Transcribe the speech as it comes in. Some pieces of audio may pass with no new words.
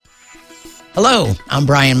Hello, I'm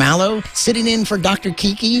Brian Mallow, sitting in for Dr.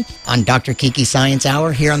 Kiki on Dr. Kiki Science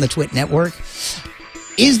Hour here on the Twit Network.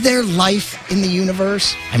 Is there life in the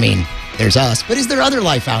universe? I mean, there's us, but is there other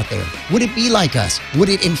life out there? Would it be like us? Would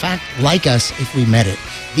it, in fact, like us if we met it?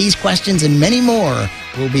 These questions and many more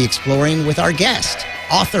we'll be exploring with our guest,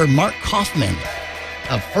 author Mark Kaufman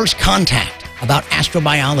of First Contact about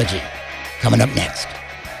astrobiology. Coming up next.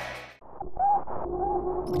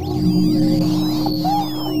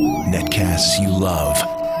 Netcasts you love.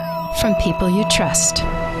 From people you trust.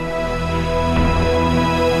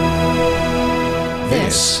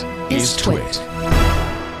 This is Twit.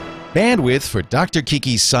 Bandwidth for Dr.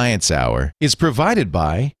 Kiki's Science Hour is provided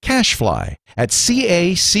by CacheFly at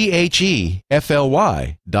CacheFly.com.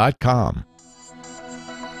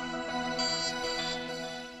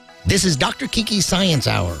 This is Dr. Kiki's Science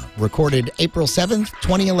Hour, recorded April 7th,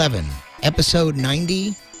 2011, episode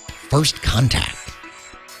 90, First Contact.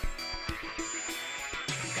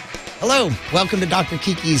 Hello, welcome to Dr.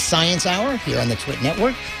 Kiki's Science Hour here on the Twit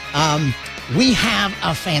Network. We have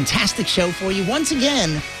a fantastic show for you. Once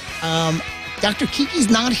again, Dr. Kiki's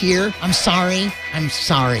not here. I'm sorry.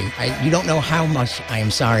 You don't know how much I am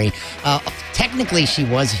sorry. Technically, she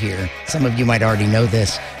was here. Some of you might already know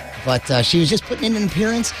this, but she was just putting in an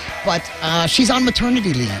appearance. But she's on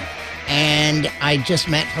maternity leave, and I just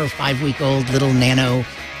met her 5-week-old little nano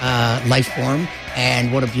life form,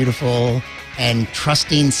 and what a beautiful and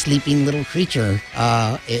trusting, sleeping little creature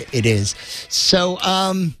it is. So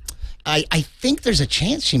I think there's a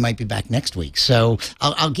chance she might be back next week. So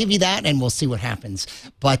I'll give you that, and we'll see what happens.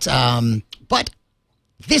 But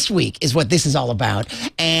this week is what this is all about.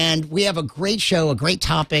 And we have a great show, a great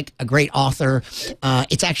topic, a great author.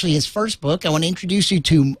 It's actually his first book. I want to introduce you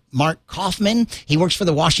to Mark Kaufman. He works for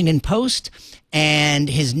the Washington Post, and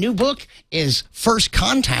his new book is First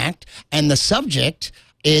Contact, and the subject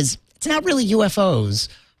is, it's not really UFOs,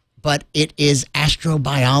 but it is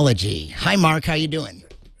astrobiology. Hi, Mark. How you doing?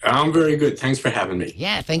 I'm very good. Thanks for having me.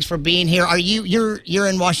 Yeah, thanks for being here. You're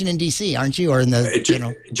in Washington, D.C., aren't you? Or in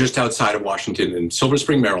the just outside of Washington in Silver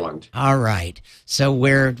Spring, Maryland. All right. So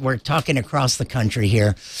we're talking across the country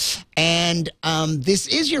here. And this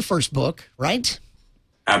is your first book, right?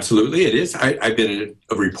 Absolutely, it is. I've been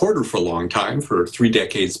a reporter for a long time, for 3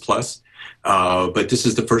 decades plus. But this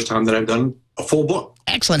is the first time that I've done a full book.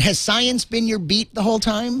 Excellent. Has science been your beat the whole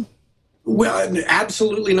time? Well,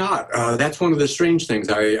 absolutely not. That's one of the strange things.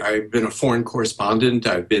 I've been a foreign correspondent.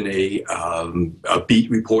 I've been a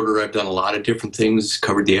beat reporter. I've done a lot of different things,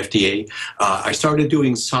 covered the FDA. I started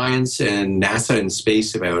doing science and NASA and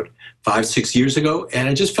space about 5-6 years ago, and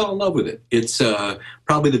I just fell in love with it. It's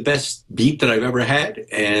probably the best beat that I've ever had,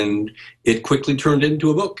 and it quickly turned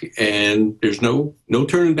into a book, and there's no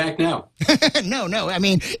turning back now. No. I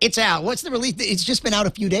mean, it's out. What's the release? It's just been out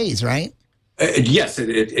a few days, right? Yes,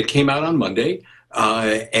 it came out on Monday,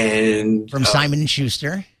 and from Simon &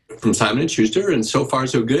 Schuster. From Simon & Schuster, and so far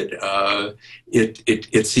so good.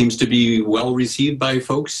 It seems to be well received by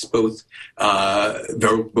folks, both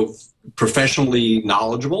professionally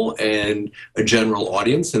knowledgeable and a general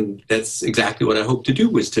audience, and that's exactly what I hope to do,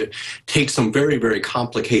 was to take some very, very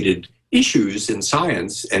complicated issues in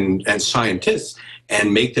science and scientists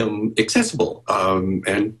and make them accessible,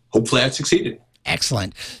 and hopefully I've succeeded.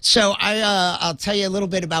 Excellent. So I'll tell you a little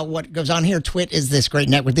bit about what goes on here. Twit is this great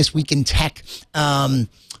network, This Week in Tech.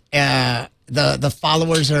 The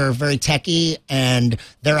followers are very techy, and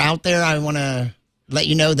they're out there. I want to let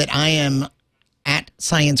you know that I am at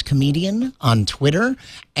Science Comedian on Twitter,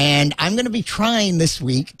 and I'm going to be trying this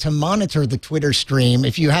week to monitor the Twitter stream.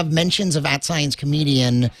 If you have mentions of at Science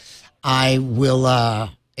Comedian, I will...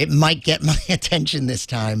 it might get my attention this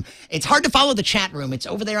time. It's hard to follow the chat room. It's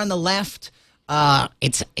over there on the left.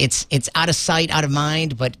 It's out of sight, out of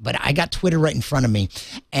mind, but I got Twitter right in front of me.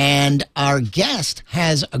 And our guest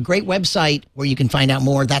has a great website where you can find out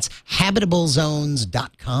more. That's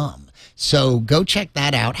habitablezones.com. So go check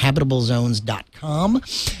that out, habitablezones.com.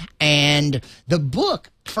 And the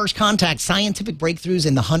book, First Contact, Scientific Breakthroughs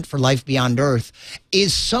in the Hunt for Life Beyond Earth,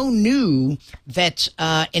 is so new that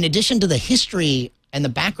in addition to the history and the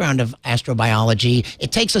background of astrobiology,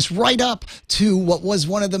 it takes us right up to what was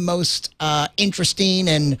one of the most interesting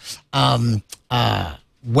and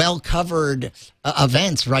well-covered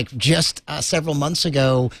events, like just several months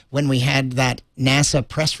ago when we had that NASA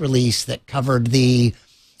press release that covered the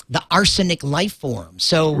arsenic life form.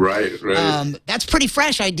 So right. That's pretty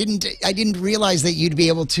fresh. I didn't realize that you'd be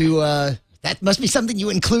able to That must be something you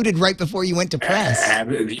included right before you went to press.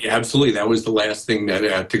 Absolutely, that was the last thing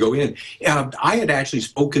that to go in. I had actually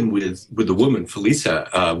spoken with the woman,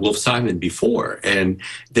 Felisa Wolf Simon, before, and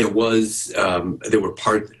there was some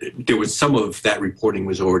of that reporting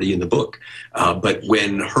was already in the book, but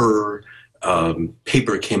when her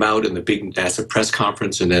paper came out in the big NASA press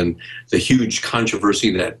conference, and then the huge controversy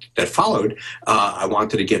that followed, I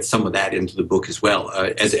wanted to get some of that into the book as well,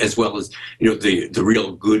 as well as the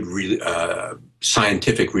real good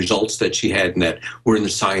scientific results that she had and that were in the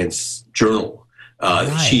Science Journal.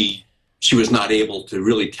 Right. She was not able to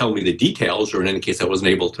really tell me the details, or in any case, I wasn't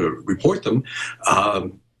able to report them.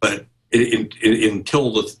 But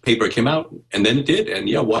until the paper came out, and then it did, and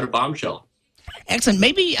what a bombshell. Excellent.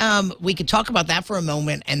 Maybe we could talk about that for a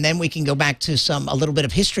moment, and then we can go back to a little bit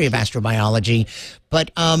of history of astrobiology.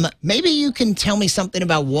 But maybe you can tell me something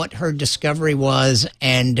about what her discovery was,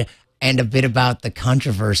 and a bit about the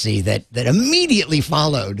controversy that immediately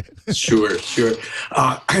followed. Sure.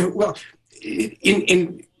 Well,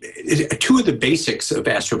 in two of the basics of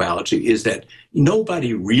astrobiology is that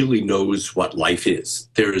nobody really knows what life is.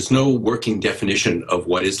 There is no working definition of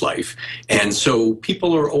what is life. And so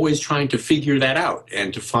people are always trying to figure that out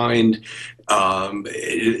and to find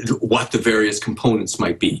what the various components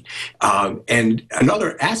might be. And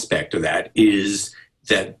another aspect of that is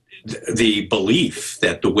that the belief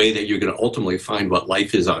that the way that you're going to ultimately find what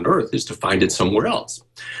life is on Earth is to find it somewhere else.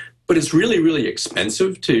 But it's really, really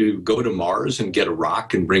expensive to go to Mars and get a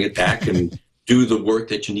rock and bring it back and do the work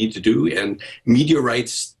that you need to do. And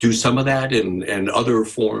meteorites do some of that, and other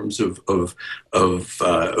forms of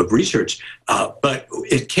research. But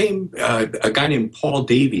it came, a guy named Paul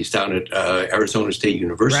Davies down at Arizona State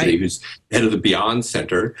University, Right. who's head of the Beyond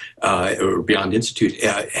Center, or Beyond Institute,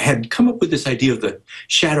 had come up with this idea of the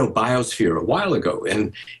shadow biosphere a while ago.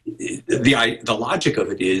 And the logic of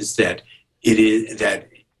it is that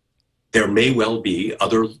there may well be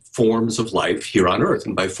other forms of life here on Earth.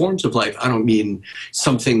 And by forms of life, I don't mean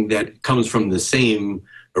something that comes from the same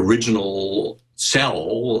original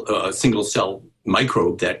cell, single cell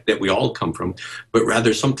microbe that we all come from, but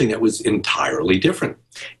rather something that was entirely different.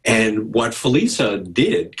 And what Felisa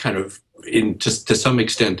did, kind of just to some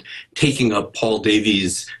extent taking up Paul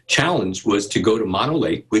Davies' challenge, was to go to Mono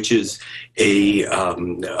Lake, which is a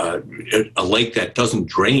lake that doesn't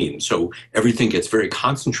drain, so everything gets very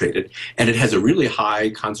concentrated, and it has a really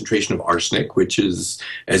high concentration of arsenic, which is,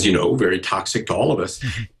 as you know, very toxic to all of us.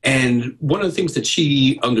 Mm-hmm. And one of the things that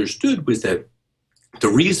she understood was that the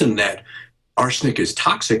reason that arsenic is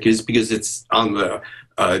toxic is because it's on the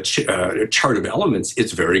chart of elements,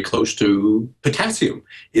 it's very close to potassium.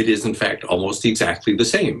 It is, in fact, almost exactly the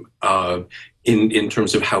same in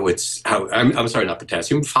terms of I'm sorry, not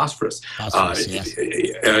potassium, phosphorus. Yes.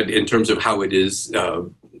 In terms of how it is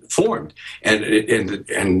formed and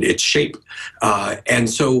its shape. And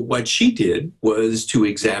so what she did was to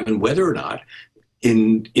examine whether or not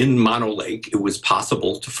in Mono Lake it was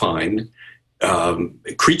possible to find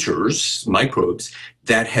creatures, microbes,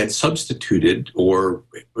 that had substituted or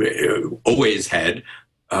always had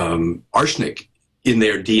arsenic in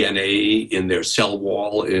their DNA, in their cell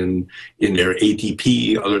wall, in their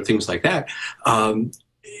ADP, other things like that.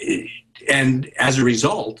 And as a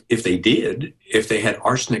result, if they had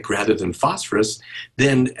arsenic rather than phosphorus,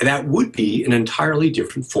 then that would be an entirely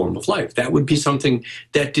different form of life. That would be something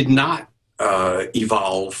that did not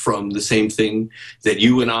evolve from the same thing that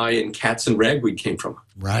you and I and cats and ragweed came from.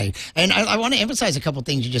 Right. And I want to emphasize a couple of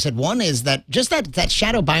things you just said. One is that just that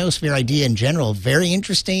shadow biosphere idea in general, very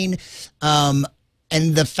interesting.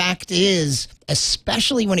 And the fact is,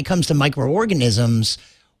 especially when it comes to microorganisms,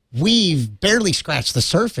 we've barely scratched the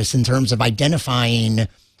surface in terms of identifying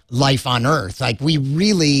life on Earth. Like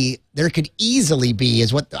there could easily be,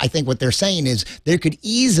 is what I think what they're saying is, there could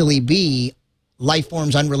easily be life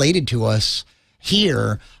forms unrelated to us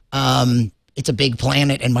here. It's a big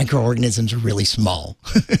planet, and microorganisms are really small.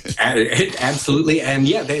 Absolutely. And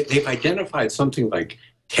yeah, they've identified something like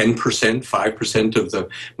 10%, 5% of the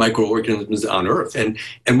microorganisms on Earth. And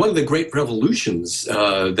one of the great revolutions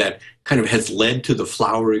that kind of has led to the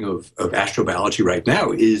flowering of astrobiology right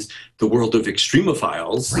now is the world of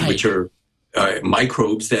extremophiles, right, which are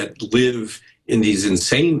microbes that live in these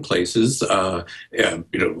insane places,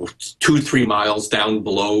 2-3 miles down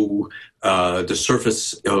below the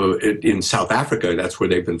surface in South Africa. That's where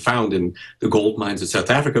they've been found, in the gold mines of South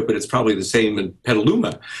Africa, but it's probably the same in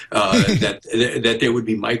Petaluma, that there would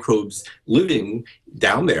be microbes living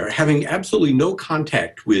down there, having absolutely no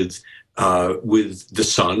contact with with the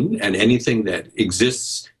sun and anything that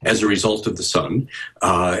exists as a result of the sun,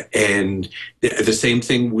 and the same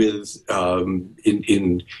thing with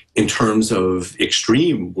in terms of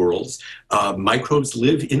extreme worlds. Microbes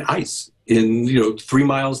live in ice, in 3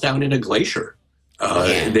 miles down in a glacier.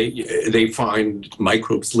 They find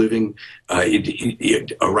microbes living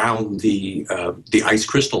around the ice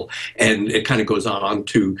crystal, and it kind of goes on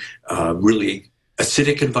to really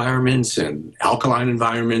acidic environments and alkaline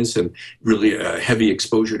environments, and really a heavy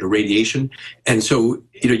exposure to radiation. And so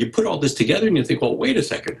you put all this together and you think, well, wait a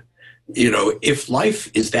second, if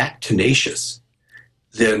life is that tenacious,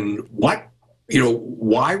 then why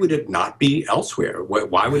would it not be elsewhere?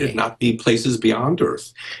 Why would it not be places beyond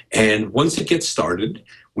Earth? And once it gets started,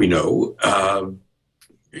 we know,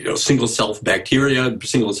 single-cell bacteria,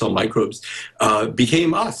 single-cell microbes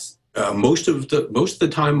became us. Most of the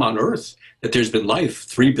time on Earth that there's been life,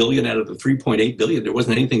 3 billion out of the 3.8 billion, there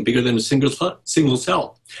wasn't anything bigger than a single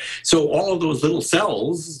cell. So all of those little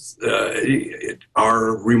cells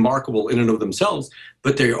are remarkable in and of themselves,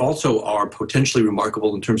 but they also are potentially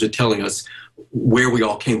remarkable in terms of telling us where we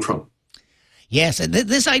all came from. Yes,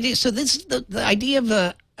 this idea. So the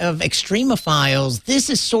idea of extremophiles. This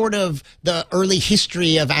is sort of the early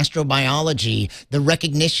history of astrobiology. The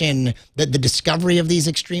recognition that the discovery of these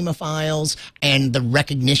extremophiles and the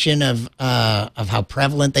recognition of how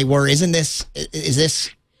prevalent they were. Is this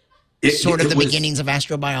the beginnings of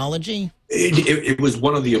astrobiology? It was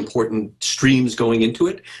one of the important streams going into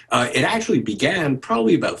it. It actually began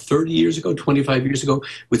probably about 30 years ago, 25 years ago,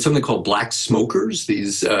 with something called black smokers,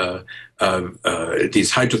 these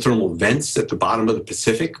hydrothermal vents at the bottom of the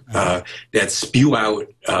Pacific that spew out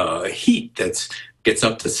heat that gets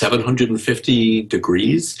up to 750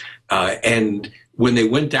 degrees. And when they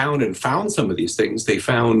went down and found some of these things, they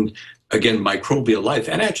found, again, microbial life,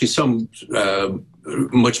 and actually some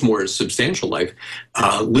much more substantial life,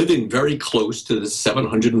 living very close to the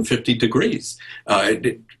 750 degrees.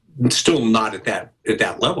 Still not at that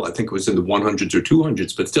level. I think it was in the 100s or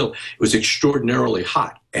 200s, but still, it was extraordinarily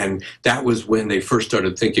hot. And that was when they first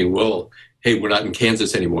started thinking, well, hey, we're not in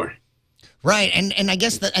Kansas anymore. Right, and I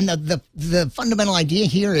guess the fundamental idea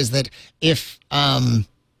here is that if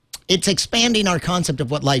it's expanding our concept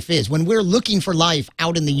of what life is. When we're looking for life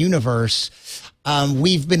out in the universe,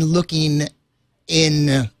 we've been looking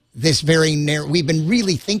in this very narrow, we've been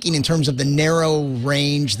really thinking in terms of the narrow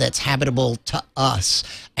range that's habitable to us.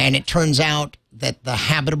 And it turns out that the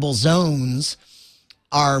habitable zones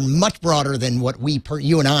are much broader than what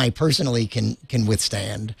you and I personally can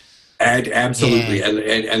withstand. Absolutely, Yeah.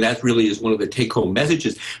 and that really is one of the take-home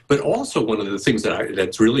messages. But also one of the things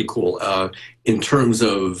that's really cool in terms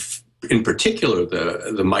of, in particular,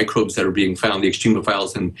 the microbes that are being found, the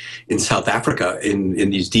extremophiles in South Africa, in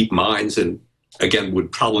these deep mines, and again would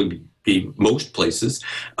probably be most places,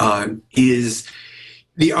 is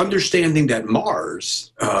the understanding that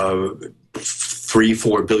Mars,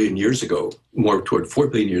 3-4 billion years ago, more toward 4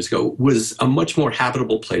 billion years ago, was a much more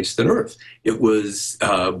habitable place than Earth. It was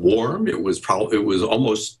warm. It was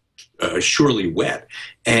almost surely wet,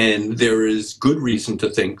 and there is good reason to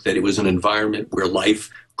think that it was an environment where life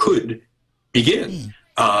could begin.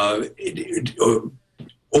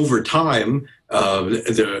 Over time,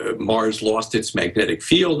 the Mars lost its magnetic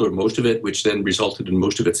field, or most of it, which then resulted in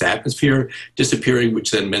most of its atmosphere disappearing,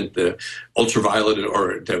 which then meant the ultraviolet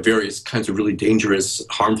or the various kinds of really dangerous,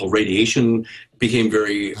 harmful radiation became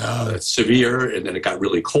very severe, and then it got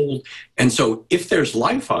really cold. And so if there's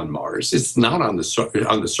life on Mars, it's not on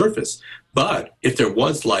the surface. But if there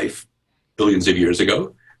was life billions of years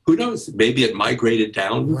ago, who knows? Maybe it migrated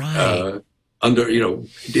down under,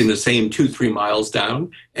 in the same 2-3 miles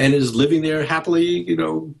down, and is living there happily,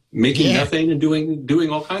 making nothing and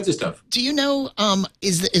doing all kinds of stuff. Do you know,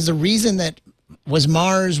 is the reason that was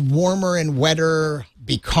Mars warmer and wetter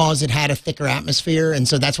because it had a thicker atmosphere, and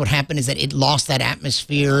so that's what happened, is that it lost that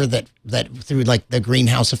atmosphere that through like the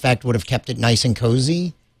greenhouse effect would have kept it nice and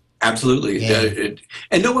cozy? Absolutely. Yeah.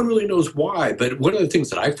 And no one really knows why, but one of the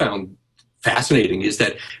things that I found fascinating is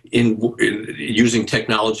that in using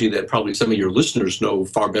technology that probably some of your listeners know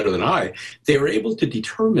far better than I, they were able to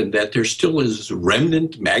determine that there still is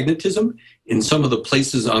remnant magnetism in some of the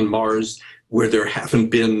places on Mars where there haven't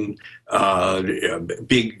been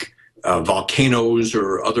big volcanoes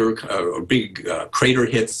or other big crater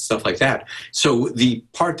hits, stuff like that. So the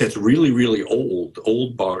part that's really, really old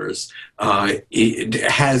Mars, it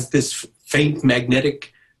has this faint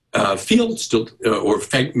magnetic field still, or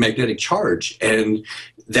magnetic charge, and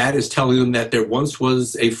that is telling them that there once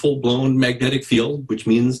was a full-blown magnetic field, which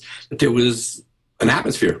means that there was an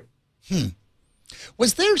atmosphere.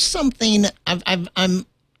 Was there something?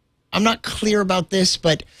 I'm not clear about this,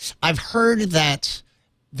 but I've heard that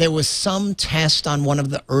there was some test on one of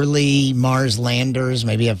the early Mars landers,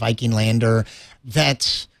 maybe a Viking lander,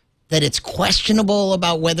 that it's questionable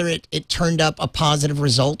about whether it turned up a positive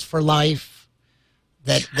result for life.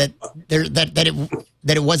 That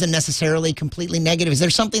it wasn't necessarily completely negative. Is there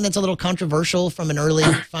something that's a little controversial from an early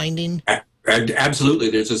finding? Absolutely.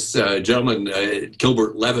 There's this gentleman, Gil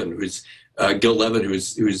Levin, who's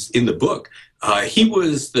in the book. He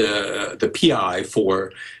was the PI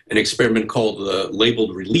for an experiment called the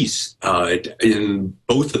labeled release in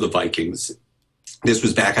both of the Vikings. This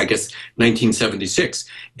was back, I guess, 1976.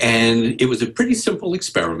 And it was a pretty simple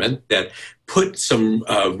experiment that put some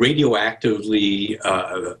radioactively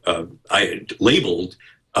labeled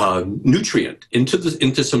nutrient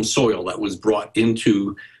into some soil that was brought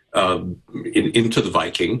into the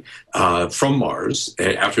Viking from Mars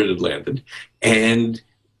after it had landed. And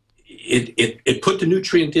it put the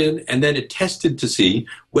nutrient in, and then it tested to see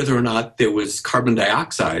whether or not there was carbon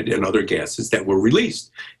dioxide and other gases that were released,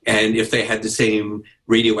 and if they had the same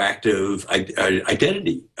radioactive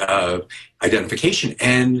identification.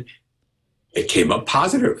 And it came up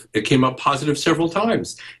positive. It came up positive several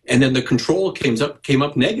times, and then the control came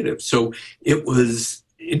up negative. So it was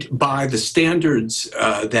by the standards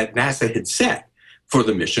that NASA had set for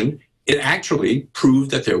the mission, it actually proved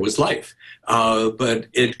that there was life. But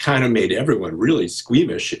it kind of made everyone really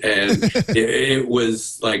squeamish, and it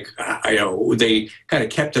was like, they kind of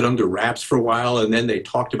kept it under wraps for a while, and then they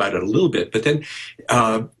talked about it a little bit. But then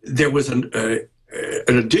there was an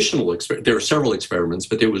additional experiment. There were several experiments,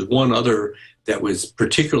 but there was one other that was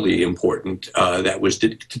particularly important, that was to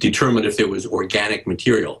determine if there was organic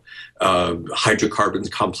material, hydrocarbons,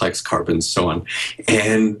 complex carbons, so on.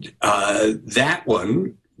 And that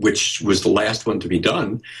one, which was the last one to be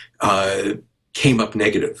done, came up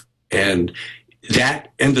negative. And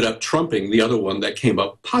that ended up trumping the other one that came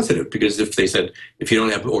up positive, because if they said, if you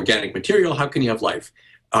don't have organic material, how can you have life?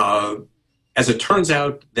 As it turns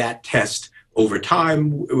out, that test over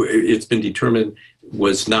time, it's been determined,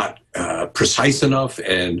 was not precise enough,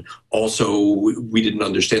 and also we didn't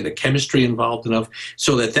understand the chemistry involved enough,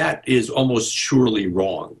 so that is almost surely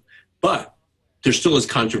wrong. But there still is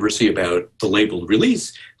controversy about the labeled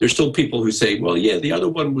release. There's still people who say, well, yeah, the other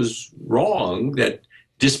one was wrong, that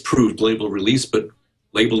disproved labeled release, but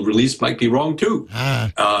labeled release might be wrong too.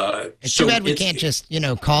 It's too bad we can't just,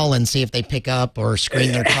 call and see if they pick up, or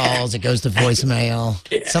screen their calls. It goes to voicemail.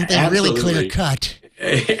 Something really clear cut.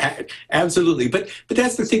 Absolutely. But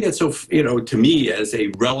that's the thing that's so, to me, as a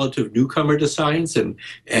relative newcomer to science, and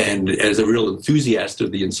as a real enthusiast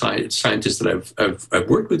of the scientists that I've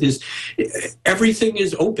worked with, is everything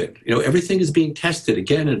is open. Everything is being tested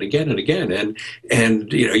again and again and again.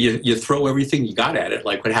 And you throw everything you got at it,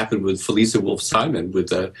 like what happened with Felisa Wolf-Simon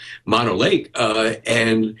with Mono Lake.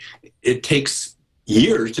 And it takes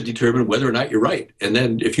years to determine whether or not you're right. And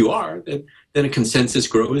then if you are, then a consensus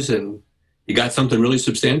grows, and you got something really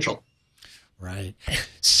substantial. Right.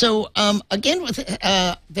 So, again,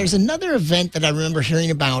 there's another event that I remember hearing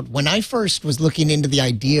about when I first was looking into the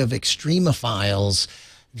idea of extremophiles,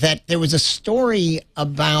 that there was a story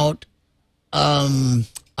about a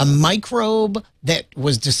microbe that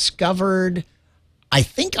was discovered, I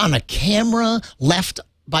think, on a camera left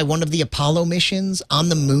by one of the Apollo missions on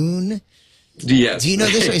the moon. Yes. Do you know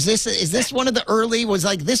this? Is this one of the early? Was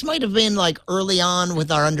like this might have been like early on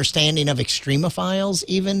with our understanding of extremophiles,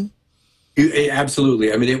 even.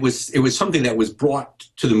 Absolutely. I mean, it was something that was brought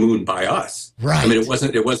to the moon by us. Right. I mean, it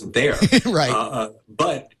wasn't there. Right.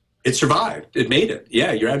 But it survived. It made it.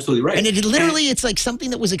 Yeah, you're absolutely right. And it's like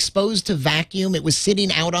something that was exposed to vacuum. It was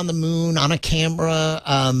sitting out on the moon on a camera.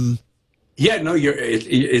 Yeah, no,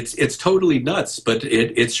 it's totally nuts, but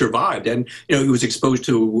it survived, and it was exposed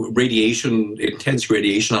to radiation, intense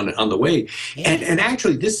radiation on the way, and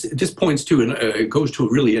actually this points to, and it goes to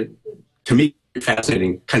a really, to me,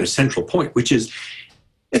 fascinating kind of central point, which is,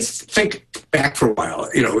 let's think back for a while.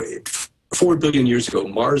 4 billion years ago,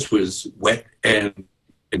 Mars was wet and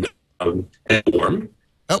warm.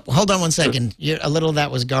 Oh, hold on one second. A little of that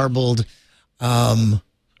was garbled.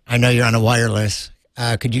 I know you're on a wireless.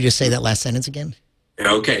 Could you just say that last sentence again?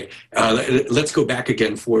 Okay. Let's go back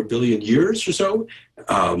again 4 billion years or so.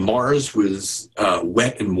 Mars was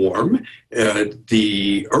wet and warm.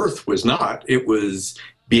 The Earth was not. It was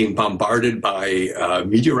being bombarded by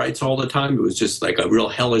meteorites all the time. It was just like a real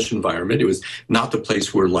hellish environment. It was not the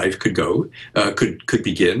place where life could go, could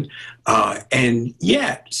begin. And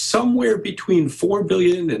yet, somewhere between 4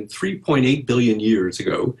 billion and 3.8 billion years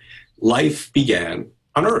ago, life began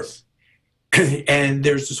on Earth. And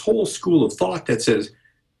there's this whole school of thought that says,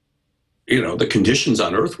 the conditions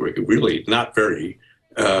on Earth were really not very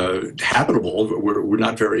habitable, were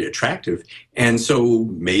not very attractive. And so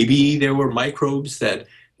maybe there were microbes that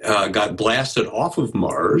got blasted off of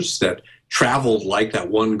Mars that traveled like that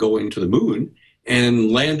one going to the moon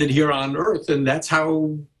and landed here on Earth. And that's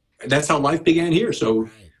how life began here. So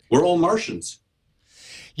we're all Martians.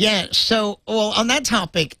 Yeah. So, well, on that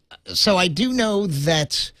topic, so I do know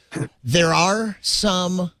that there are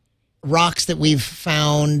some rocks that we've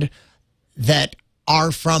found that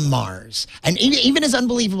are from Mars. And even as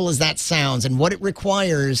unbelievable as that sounds, and what it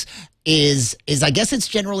requires is I guess it's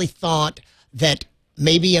generally thought that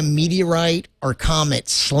maybe a meteorite or comet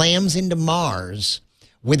slams into Mars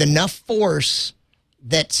with enough force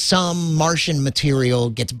that some Martian material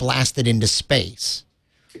gets blasted into space.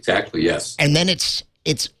 Exactly, yes. And then it's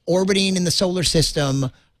orbiting in the solar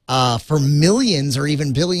system for millions or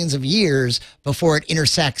even billions of years before it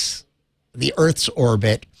intersects the Earth's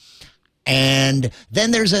orbit. And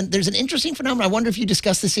then there's an interesting phenomenon. I wonder if you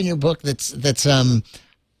discuss this in your book. That's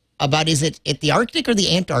about, is it at the Arctic or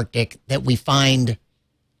the Antarctic that we find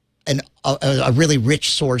a really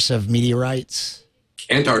rich source of meteorites?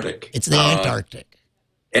 Antarctic. It's the Antarctic.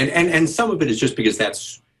 And some of it is just because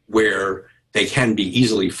that's where they can be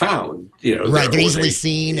easily found. Right, they're easily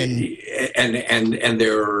seen, and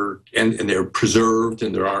they're preserved,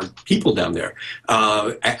 and there aren't people down there.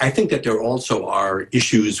 I think that there also are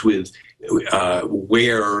issues with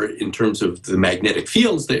where, in terms of the magnetic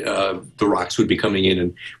fields, the rocks would be coming in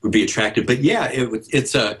and would be attracted. But yeah,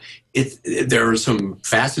 there are some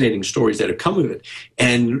fascinating stories that have come of it.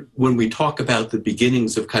 And when we talk about the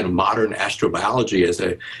beginnings of kind of modern astrobiology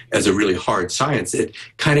as a really hard science, it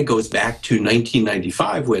kind of goes back to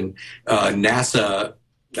 1995 when NASA,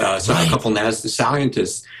 a couple NASA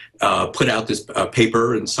scientists put out this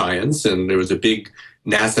paper in Science, and there was a big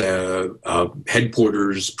NASA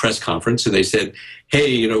headquarters press conference, and they said,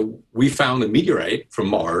 hey, we found a meteorite from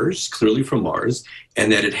Mars, clearly from Mars,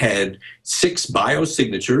 and that it had 6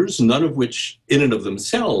 biosignatures, none of which in and of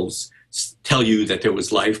themselves tell you that there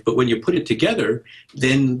was life. But when you put it together,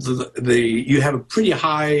 then you have a pretty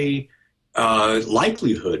high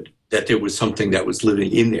likelihood that there was something that was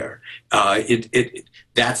living in there.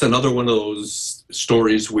 That's another one of those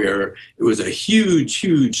stories where it was a huge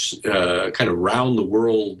kind of round the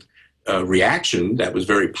world reaction that was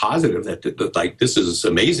very positive. That like, this is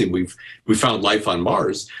amazing. We found life on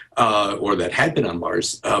Mars, or that had been on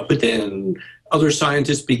Mars. But then other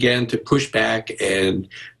scientists began to push back, and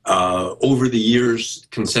over the years,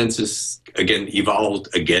 consensus again evolved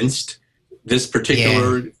against this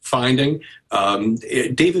particular finding.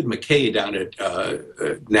 David McKay down at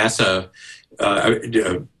NASA,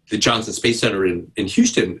 the Johnson Space Center in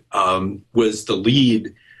Houston, was the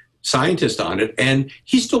lead scientist on it, and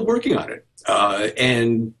he's still working on it.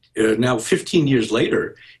 And now 15 years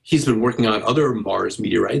later, he's been working on other Mars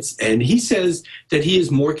meteorites, and he says that he is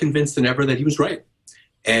more convinced than ever that he was right.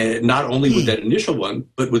 And not only with that initial one,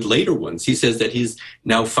 but with later ones. He says that he's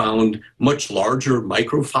now found much larger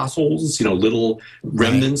microfossils, little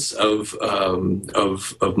remnants of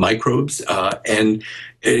microbes, and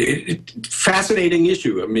fascinating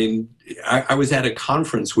issue. I mean, I was at a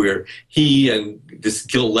conference where he and this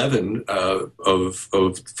Gil Levin of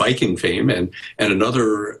Viking fame and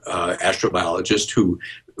another astrobiologist who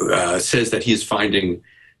says that he is finding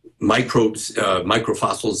microbes,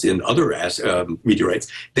 microfossils in other meteorites.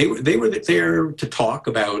 They were there to talk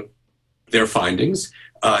about their findings.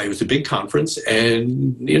 It was a big conference,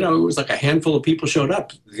 and it was like a handful of people showed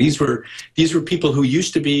up. These were people who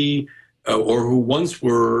used to be, or who once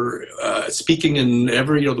were speaking, and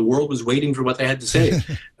the world was waiting for what they had to say.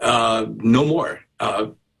 No more,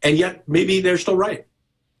 and yet maybe they're still right.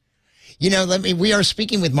 We are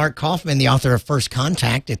speaking with Mark Kaufman, the author of First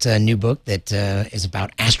Contact. It's a new book that is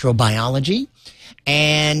about astrobiology,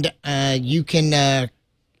 and you can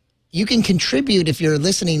contribute if you're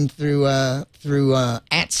listening through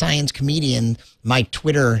at Science Comedian, my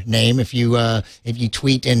Twitter name. If you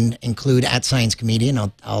tweet and include at Science Comedian,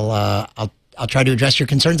 I'll try to address your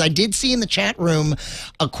concerns. I did see in the chat room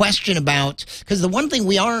a question about, because the one thing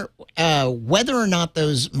we are whether or not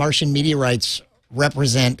those Martian meteorites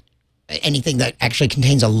represent anything that actually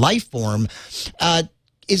contains a life form.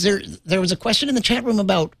 There was a question in the chat room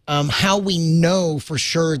about how we know for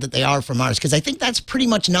sure that they are from Mars, because I think that's pretty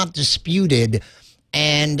much not disputed,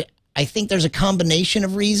 and I think there's a combination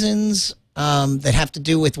of reasons that have to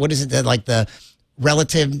do with, what is it, like the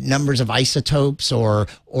relative numbers of isotopes, or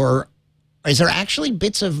is there actually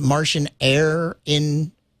bits of Martian air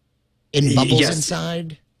in bubbles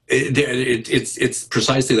inside? It's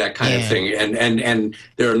precisely that kind of thing, and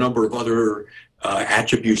there are a number of other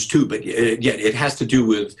attributes too, but yet it has to do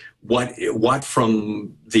with what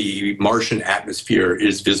from the Martian atmosphere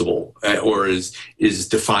is visible or is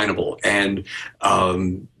definable. And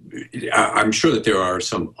I'm sure that there are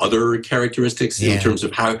some other characteristics in terms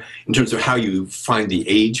of how you find the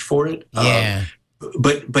age for it. Yeah.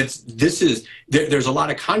 But this is there's a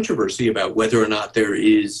lot of controversy about whether or not there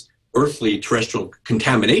is earthly terrestrial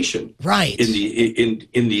contamination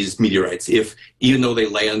in these meteorites. If even though they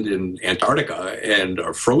land in Antarctica and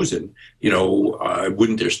are frozen,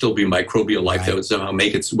 wouldn't there still be microbial life that would somehow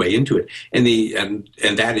make its way into it? And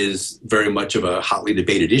that is very much of a hotly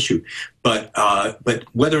debated issue. But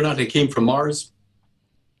whether or not they came from Mars,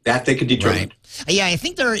 that they could determine. Right. Yeah, I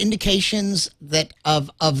think there are indications that of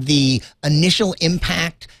the initial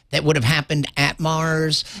impact that would have happened at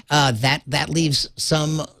Mars, that leaves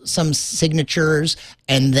some signatures,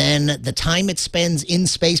 and then the time it spends in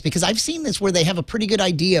space, because I've seen this where they have a pretty good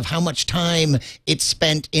idea of how much time it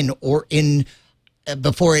spent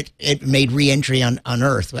before it made re-entry on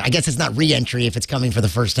Earth. I guess it's not re-entry if it's coming for the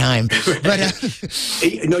first time. But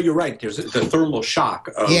no, you're right. There's the thermal shock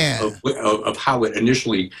of how it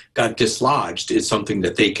initially got dislodged is something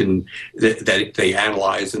that that they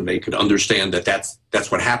analyze, and they could understand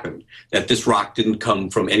that's what happened. That this rock didn't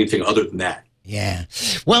come from anything other than that. Yeah.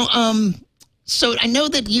 Well, so I know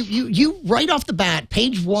that you right off the bat,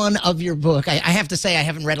 page 1 of your book, I have to say I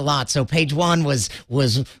haven't read a lot, so page 1 was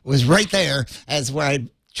right there as where I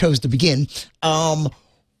chose to begin.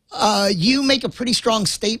 You make a pretty strong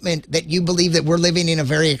statement that you believe that we're living in a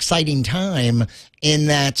very exciting time, in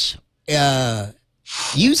that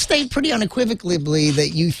you state pretty unequivocally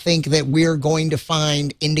that you think that we're going to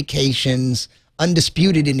find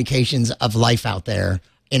undisputed indications of life out there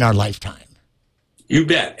in our lifetime. You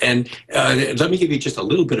bet. And let me give you just a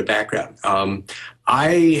little bit of background.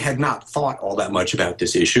 I had not thought all that much about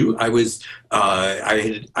this issue. This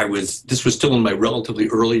was still in my relatively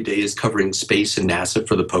early days covering space and NASA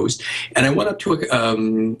for the Post. And I went up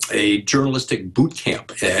to a journalistic boot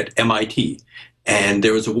camp at MIT. And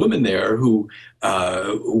there was a woman there who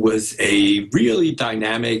was a really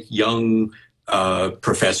dynamic young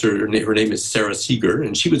professor. Her name is Sarah Seeger,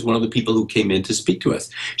 and she was one of the people who came in to speak to us.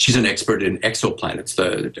 She's an expert in exoplanets,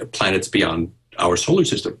 the planets beyond our solar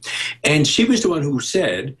system. And she was the one who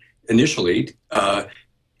said initially,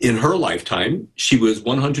 in her lifetime, she was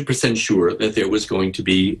 100% sure that there was going to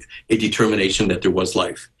be a determination that there was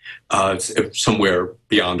life somewhere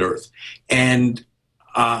beyond Earth. And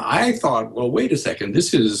I thought, well, wait a second,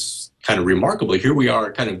 this is kind of remarkable. Here we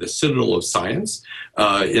are, kind of the citadel of science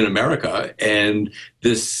in America, and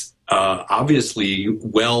this obviously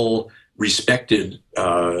well-respected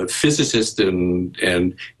physicist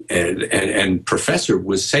and professor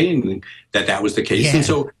was saying that was the case. Yeah. And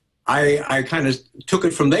so I kind of took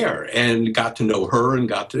it from there and got to know her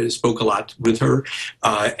and spoke a lot with her.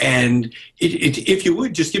 And if you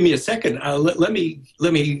would just give me a second, let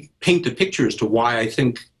me paint the picture as to why I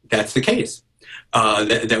think that's the case.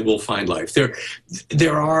 That we'll find life. There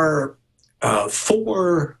are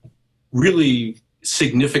 4 really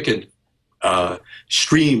significant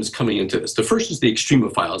streams coming into this. The first is the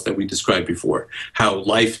extremophiles that we described before, how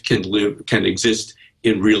life can exist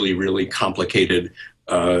in really, really complicated,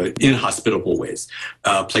 inhospitable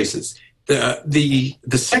places. The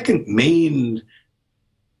second main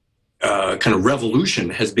kind of revolution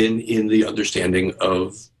has been in the understanding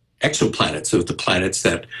of exoplanets, of the planets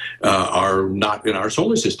that are not in our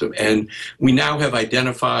solar system. And we now have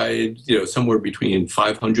identified, somewhere between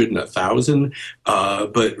 500 and 1,000.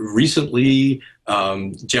 But recently,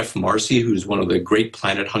 Jeff Marcy, who's one of the great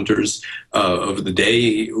planet hunters of the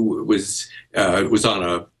day, was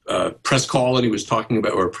on a press call, and he was talking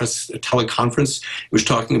about, or a teleconference, he was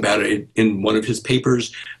talking about it in one of his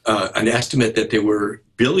papers, an estimate that there were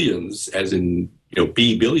billions, as in,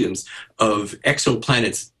 billions of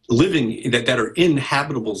exoplanets living that are in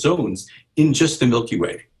habitable zones in just the Milky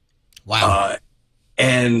Way. Wow.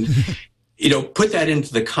 And, put that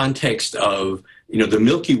into the context of, the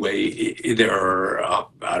Milky Way, there are,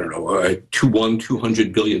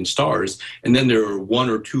 200 billion stars, and then there are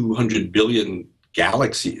 100 or 200 billion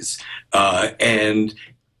galaxies. And,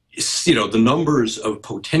 the numbers of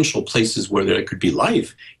potential places where there could be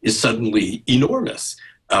life is suddenly enormous.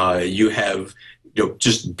 You have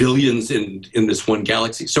just billions in this one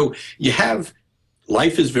galaxy. So you have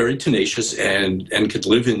life is very tenacious and could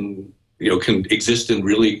live in, can exist in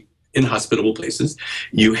really inhospitable places.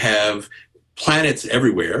 You have planets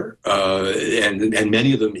everywhere, and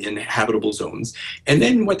many of them in habitable zones. And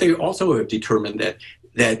then what they also have determined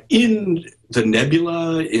that in the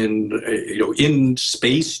nebula, in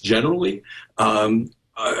space generally,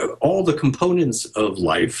 all the components of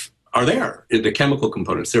life are there, the chemical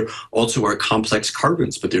components. There also are complex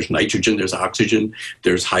carbons, but there's nitrogen, there's oxygen,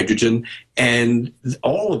 there's hydrogen, and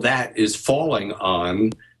all of that is falling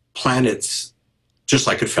on planets just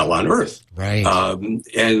like it fell on Earth. Right.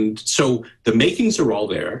 And so the makings are all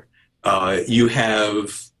there. You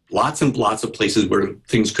have lots and lots of places where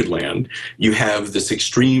things could land. You have this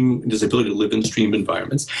ability to live in extreme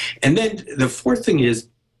environments. And then the fourth thing is,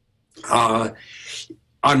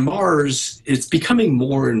 on Mars, it's becoming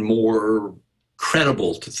more and more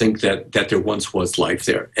credible to think that there once was life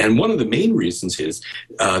there. And one of the main reasons is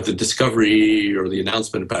the discovery, or the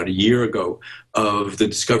announcement about a year ago, of the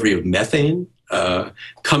discovery of methane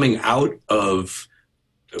coming out of,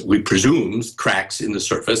 we presume, cracks in the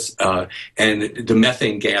surface, and the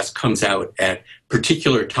methane gas comes out at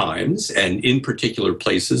particular times and in particular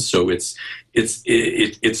places. So it's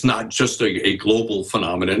not just a global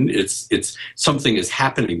phenomenon. It's something is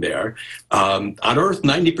happening there. On Earth,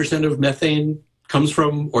 90% of methane comes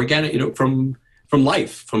from organic, from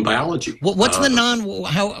life, from biology. What's the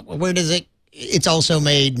where does it? It's also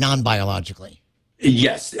made non-biologically.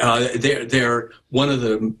 Yes, they're one of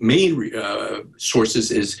the main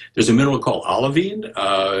sources is there's a mineral called olivine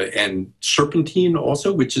and serpentine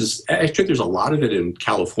also, which is actually there's a lot of it in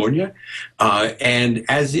California, and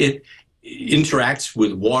as it interacts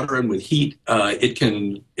with water and with heat,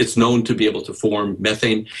 it's known to be able to form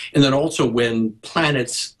methane. And then also when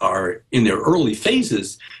planets are in their early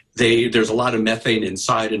phases, there's a lot of methane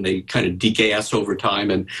inside and they kind of degas over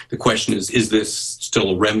time. And the question is this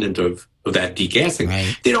still a remnant of that degassing?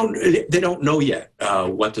 Right. They don't know yet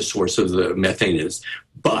what the source of the methane is.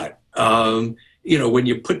 But, when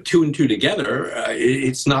you put two and two together,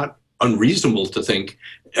 it's not unreasonable to think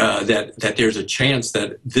that there's a chance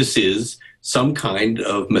that this is some kind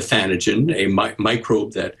of methanogen, a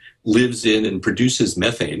microbe that lives in and produces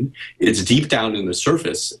methane. It's deep down in the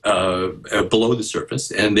surface, below the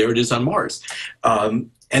surface, and there it is on Mars.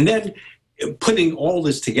 And then putting all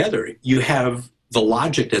this together, you have the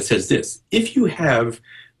logic that says this: if you have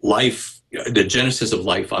life, the genesis of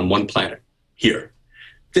life on one planet here,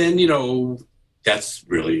 then, that's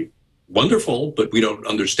really wonderful, but we don't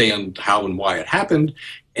understand how and why it happened.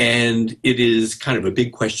 And it is kind of a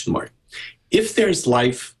big question mark. If there's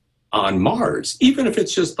life on Mars, even if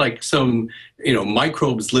it's just like some,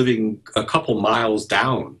 microbes living a couple miles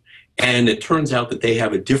down, and it turns out that they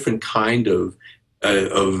have a different kind of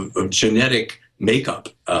genetic makeup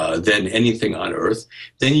than anything on Earth,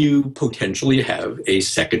 then you potentially have a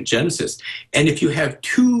second genesis. And if you have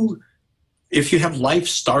life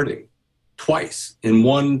starting twice in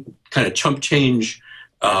one kind of chump change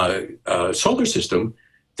solar system,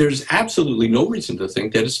 there's absolutely no reason to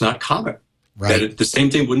think that it's not common. Right. That the same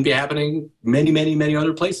thing wouldn't be happening many, many, many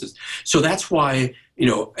other places. So that's why,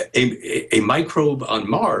 a microbe on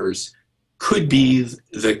Mars could be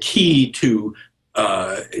the key to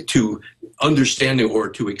understanding or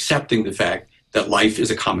to accepting the fact that life is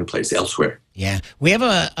a commonplace elsewhere. Yeah. We have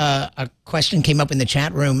a question came up in the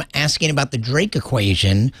chat room asking about the Drake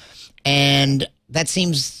equation, and that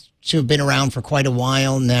seems to have been around for quite a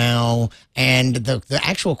while now. And the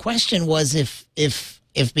actual question was if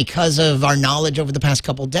because of our knowledge over the past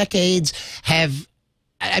couple decades,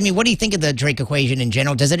 what do you think of the Drake equation in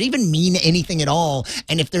general? Does it even mean anything at all?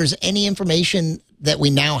 And if there's any information that we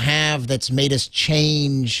now have that's made us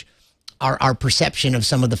change our perception of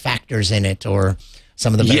some of the factors in it or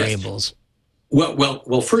some of the variables? Yes.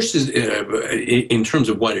 Well. First is in terms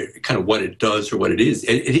of what it does or what it is.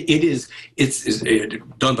 It's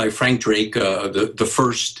done by Frank Drake, the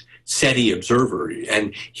first SETI observer,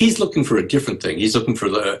 and he's looking for a different thing. He's looking for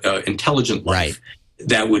the intelligent life. Right.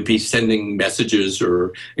 That would be sending messages,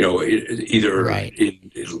 or either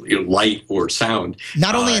in light or sound.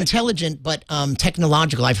 Not only intelligent, but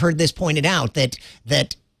technological. I've heard this pointed out that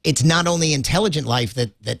it's not only intelligent life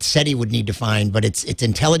that SETI would need to find, but it's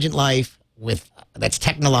intelligent life that's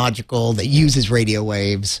technological, that uses radio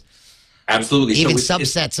waves. Absolutely. Even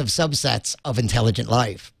subsets of intelligent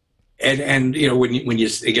life. And when you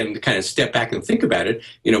again kind of step back and think about it,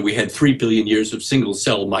 we had 3 billion years of single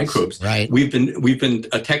cell microbes. Right. We've been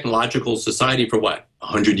a technological society for what,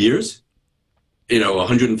 100 years?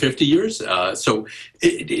 150 years. So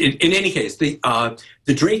in any case, the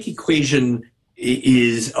Drake equation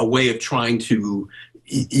is a way of trying to,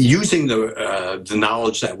 using the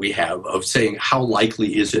knowledge that we have of saying how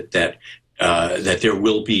likely is it that there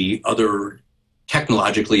will be other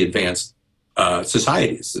technologically advanced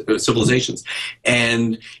societies, civilizations,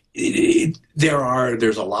 and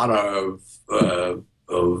there's a lot of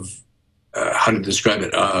how to describe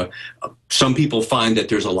it. Some people find that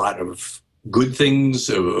there's a lot of good things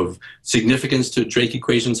of significance to Drake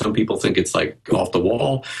equation. Some people think it's like off the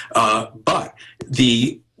wall, but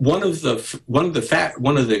one of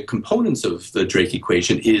the components of the Drake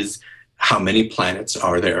equation is how many planets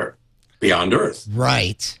are there beyond Earth.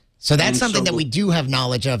 Right. So that's something that we do have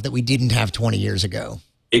knowledge of that we didn't have 20 years ago.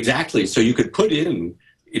 Exactly. So you could put in,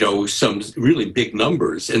 some really big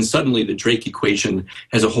numbers, and suddenly the Drake equation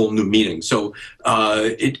has a whole new meaning. So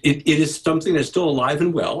it is something that's still alive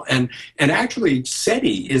and well. And actually,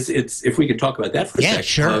 SETI it's if we could talk about that for a second.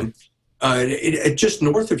 Sure. Just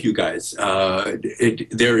north of you guys,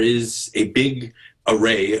 there is a big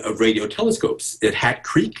array of radio telescopes at Hat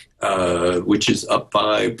Creek, which is up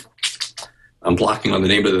by, I'm blocking on the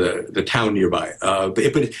name of the town nearby, but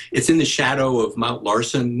it's in the shadow of Mount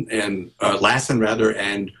Lassen, and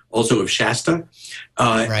also of Shasta,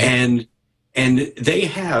 Right. and they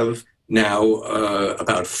have now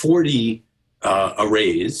about 40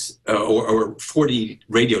 arrays or 40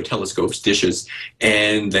 radio telescopes, dishes,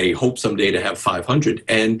 and they hope someday to have 500.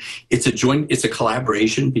 And it's a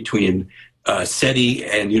collaboration between SETI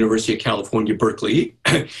and University of California, Berkeley.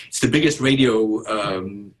 It's the biggest radio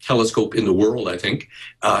telescope in the world, I think.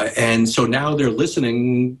 And so now they're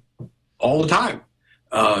listening all the time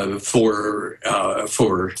for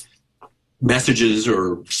messages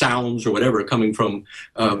or sounds or whatever coming from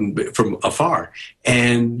afar.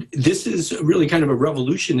 And this is really kind of a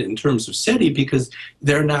revolution in terms of SETI, because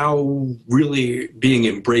they're now really being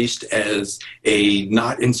embraced as a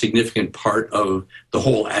not insignificant part of the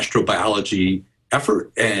whole astrobiology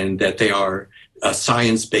effort, and that they are a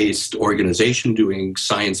science-based organization doing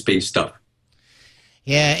science-based stuff.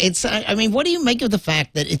 Yeah, I mean, what do you make of the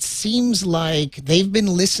fact that it seems like they've been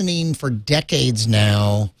listening for decades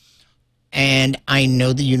now? And I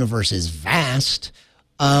know the universe is vast,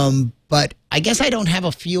 but I guess I don't have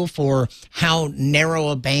a feel for how narrow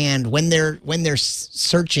a band, when they're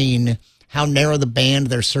searching, how narrow the band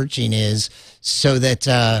they're searching is, so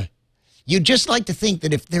that you'd just like to think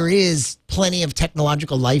that if there is plenty of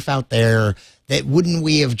technological life out there, that wouldn't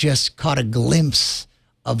we have just caught a glimpse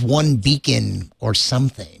of one beacon or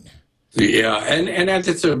something? Yeah, and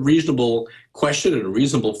that's a reasonable question and a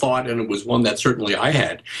reasonable thought, and it was one that certainly I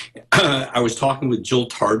had. I was talking with Jill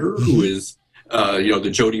Tarter, who is,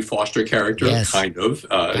 the Jodie Foster character, Yes. kind of,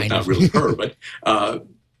 not really her,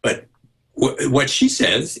 but what she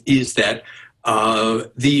says is that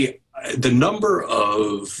the number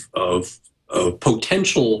of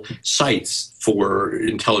potential sites for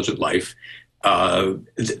intelligent life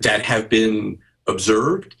that have been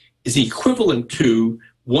observed is equivalent to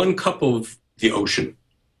 1 cup of the ocean.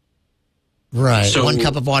 Right. So, 1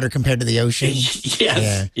 cup of water compared to the ocean.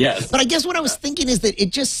 Yes. But I guess what I was thinking is that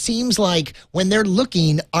it just seems like when they're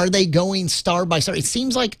looking, are they going star by star? It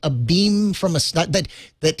seems like a beam from a star,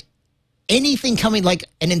 that anything coming, like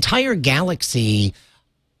an entire galaxy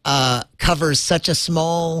covers such a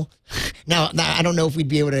small. Now, I don't know if we'd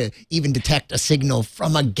be able to even detect a signal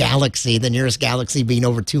from a galaxy, the nearest galaxy being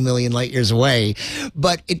over 2 million light years away.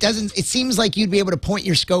 But it seems like you'd be able to point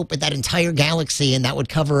your scope at that entire galaxy, and that would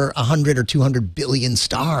cover 100 or 200 billion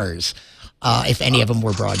stars if any of them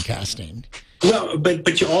were broadcasting. Well,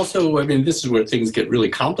 but you also, I mean, this is where things get really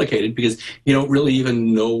complicated, because you don't really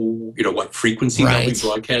even know, what frequency they'll be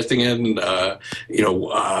broadcasting in.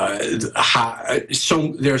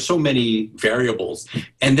 So there are so many variables,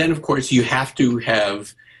 and then of course you have to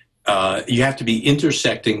be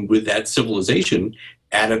intersecting with that civilization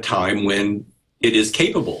at a time when it is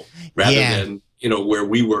capable, rather than where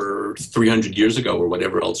we were 300 years ago or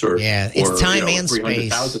whatever else, it's time and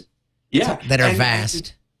space that are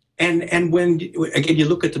vast. And when, again, you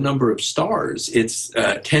look at the number of stars, it's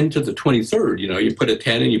 10 to the 23rd. You put a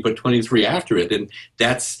 10 and you put 23 after it. And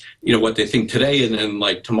that's, what they think today. And then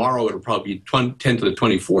like tomorrow, it'll probably be 10 to the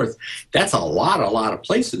 24th. That's a lot of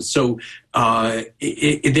places. So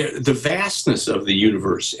the vastness of the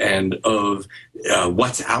universe and of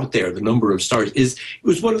what's out there, the number of stars, it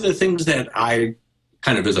was one of the things that I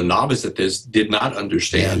kind of as a novice at this did not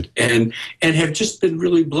understand, and have just been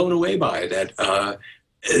really blown away by that.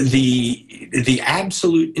 The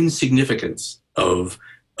absolute insignificance of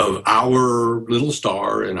our little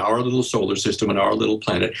star and our little solar system and our little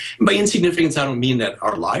planet. And by insignificance, I don't mean that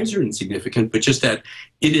our lives are insignificant, but just that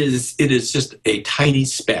it is just a tiny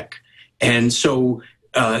speck. And so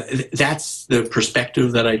that's the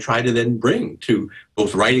perspective that I try to then bring to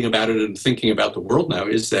both writing about it and thinking about the world now,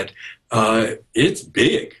 is that it's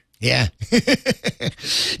big. Yeah.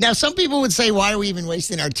 Now, some people would say, why are we even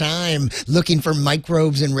wasting our time looking for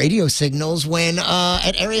microbes and radio signals when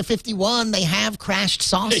at Area 51 they have crashed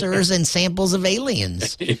saucers and samples of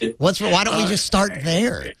aliens? Why don't we just start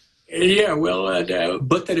there? Yeah, well,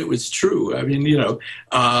 but that it was true. I mean,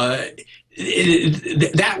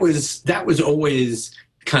 that was always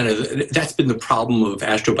kind of, that's been the problem of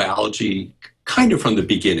astrobiology kind of from the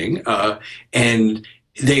beginning, and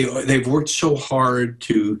they've worked so hard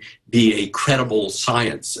to be a credible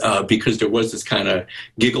science because there was this kind of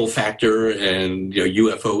giggle factor and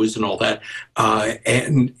UFOs and all that,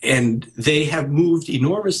 and they have moved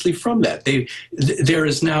enormously from that. There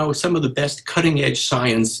is now some of the best cutting edge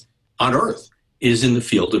science on Earth is in the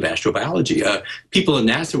field of astrobiology. People at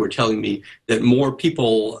NASA were telling me that more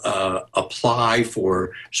people apply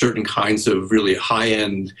for certain kinds of really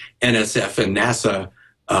high-end NSF and NASA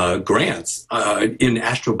grants in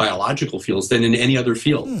astrobiological fields than in any other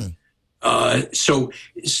field. So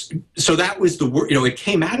that was it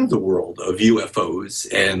came out of the world of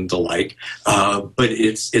UFOs and the like, but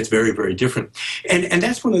it's very, very different. And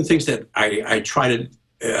that's one of the things that I try to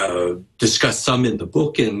discuss some in the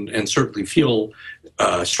book and certainly feel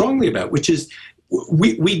strongly about, which is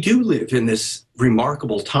we do live in this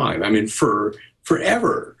remarkable time. I mean,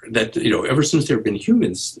 forever that, ever since there have been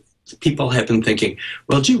humans, people have been thinking,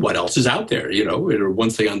 well, gee, what else is out there? Or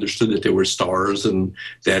once they understood that there were stars and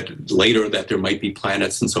that later that there might be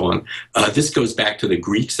planets and so on. This goes back to the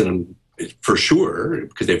Greeks and for sure,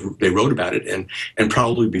 because they wrote about it and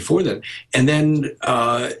probably before then. And then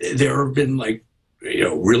there have been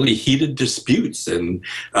really heated disputes, and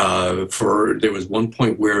there was one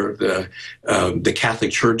point where the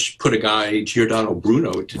Catholic Church put a guy, Giordano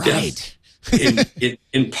Bruno, to death,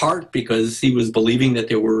 in part because he was believing that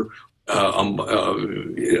there were a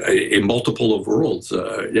multiple of worlds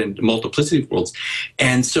and multiplicity of worlds,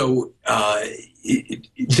 and so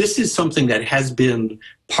this is something that has been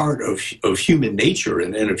part of human nature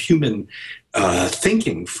and of human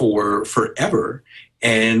thinking for forever.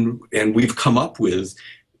 And we've come up with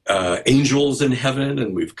angels in heaven,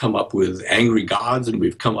 and we've come up with angry gods, and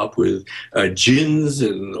we've come up with jinns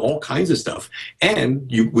and all kinds of stuff, and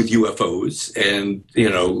with UFOs and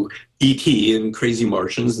ET and crazy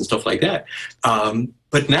Martians and stuff like that.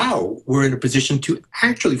 But now we're in a position to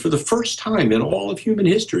actually, for the first time in all of human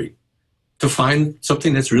history, to find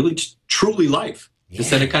something that's really truly life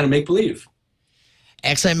instead of kind of make believe.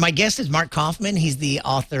 Excellent. My guest is Mark Kaufman. He's the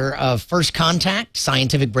author of First Contact,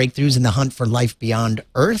 Scientific Breakthroughs in the Hunt for Life Beyond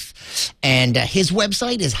Earth. And his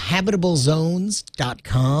website is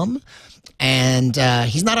habitablezones.com. And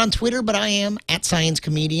he's not on Twitter, but I am, at Science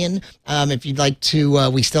Comedian. If you'd like to,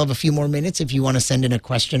 we still have a few more minutes if you want to send in a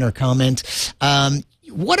question or comment.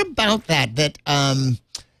 What about that?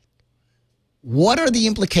 What are the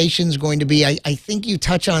implications going to be? I think you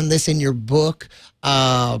touch on this in your book,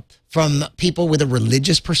 from people with a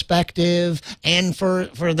religious perspective and for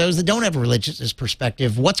those that don't have a religious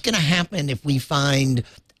perspective. What's going to happen if we find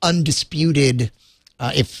undisputed,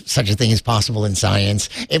 if such a thing is possible in science,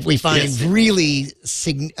 if we find really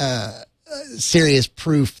serious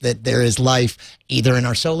proof that there is life either in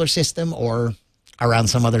our solar system or around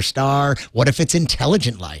some other star? What if it's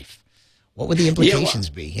intelligent life? What would the implications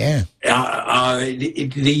be?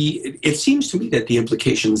 It seems to me that the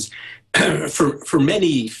implications for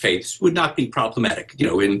many faiths would not be problematic.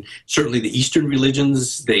 In certainly the Eastern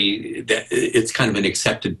religions, it's kind of an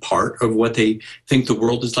accepted part of what they think the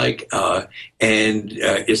world is like. And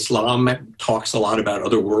Islam talks a lot about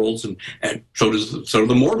other worlds, and so do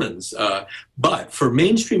the Mormons. But for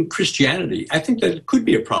mainstream Christianity, I think that it could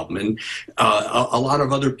be a problem, and a lot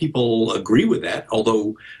of other people agree with that.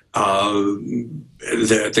 Although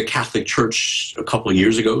the Catholic Church a couple of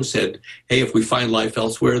years ago said, "Hey, if we find life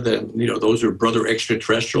elsewhere, then those are brother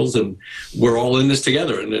extraterrestrials, and we're all in this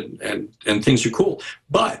together, and things are cool."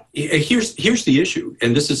 But here's the issue,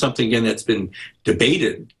 and this is something again that's been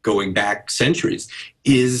debated going back centuries: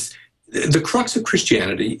 is the crux of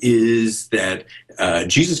Christianity is that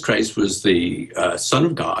Jesus Christ was the Son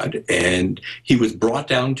of God, and he was brought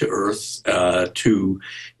down to earth to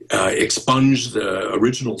expunge the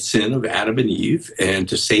original sin of Adam and Eve and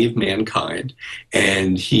to save mankind.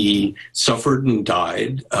 And he suffered and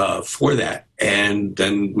died for that, and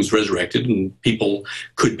then was resurrected, and people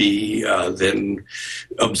could be then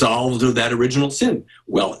absolved of that original sin.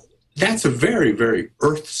 Well, that's a very, very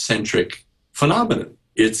earth-centric phenomenon.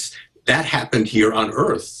 That happened here on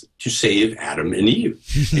Earth to save Adam and Eve.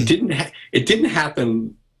 It didn't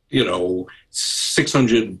happen,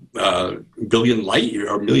 600 billion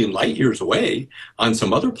million light years away on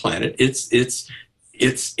some other planet. It's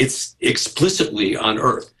explicitly on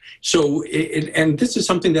Earth. So, and this is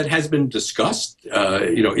something that has been discussed,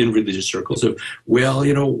 in religious circles of,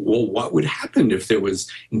 what would happen if there was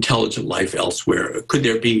intelligent life elsewhere? Could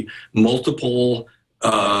there be multiple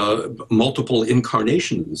multiple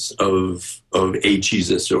incarnations of a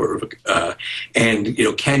Jesus, and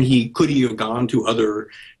could he have gone to other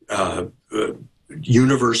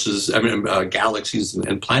universes, galaxies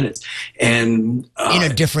and planets, and in a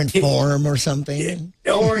different form or something,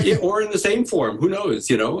 or in the same form? Who knows?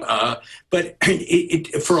 But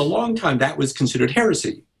for a long time that was considered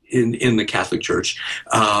heresy in the Catholic Church.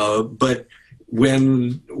 But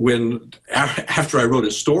after I wrote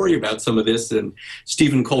a story about some of this, and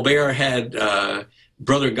Stephen Colbert had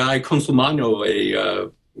Brother Guy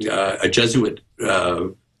Consolmagno, a Jesuit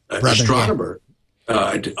astronomer,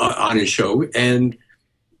 on his show, and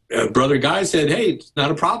Brother Guy said, "Hey, it's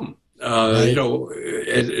not a problem." Right.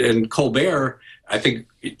 And Colbert, I think,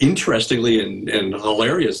 interestingly and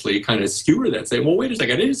hilariously, kind of skewered that, saying, "Well, wait a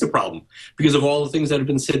second, it is a problem because of all the things that have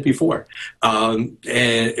been said before."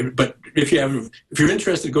 But if you're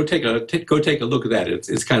interested, go take a look at that.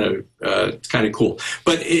 It's kind of cool.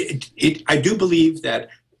 But I do believe that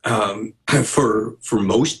for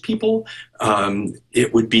most people,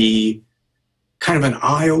 it would be kind of an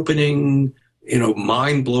eye-opening,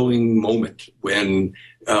 mind-blowing moment when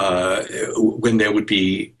there would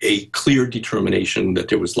be a clear determination that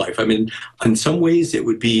there was life. I mean, in some ways, it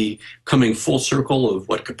would be coming full circle of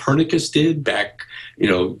what Copernicus did back,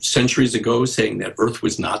 centuries ago, saying that Earth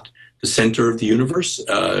was not the center of the universe.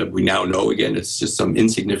 We now know, again, it's just some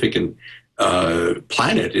insignificant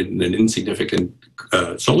planet in an insignificant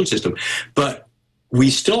solar system. But we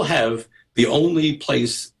still have the only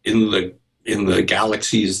place in the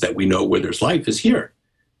galaxies that we know where there's life is here.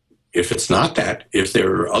 If it's not that, if there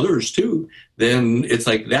are others too, then it's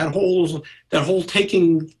like that whole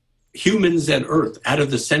taking humans and Earth out of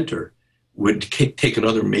the center would take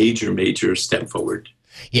another major step forward.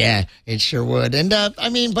 Yeah, it sure would. And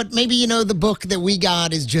but maybe, the book that we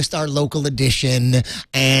got is just our local edition,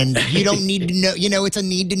 and you don't need to know, it's a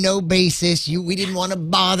need to know basis. We didn't want to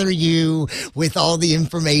bother you with all the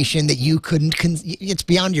information that you couldn't, it's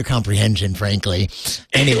beyond your comprehension, frankly.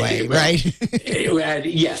 Anyway, right?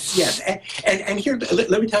 Yes. And here,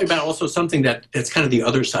 let me tell you about also something that's kind of the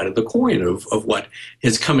other side of the coin of what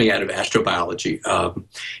is coming out of astrobiology.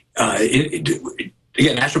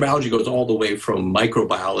 Again, astrobiology goes all the way from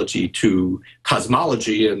microbiology to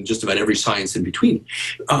cosmology and just about every science in between.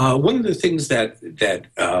 One of the things that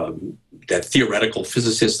theoretical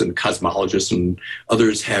physicists and cosmologists and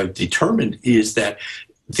others have determined is that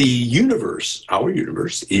the universe, our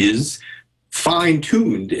universe, is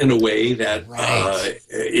fine-tuned in a way that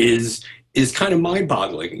is kind of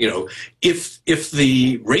mind-boggling. If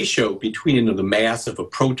the ratio between the mass of a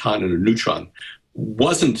proton and a neutron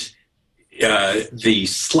wasn't the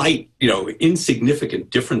slight, insignificant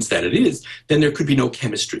difference that it is, then there could be no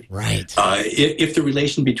chemistry. Right. If the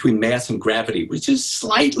relation between mass and gravity was just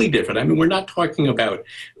slightly different, I mean, we're not talking about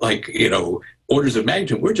orders of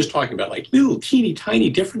magnitude. We're just talking about little teeny tiny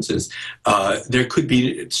differences. There could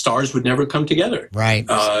be stars would never come together. Right.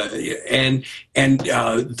 And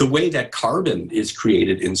the way that carbon is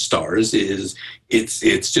created in stars is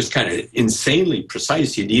it's just kind of insanely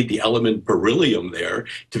precise. You need the element beryllium there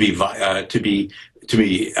to be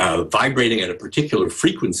vibrating at a particular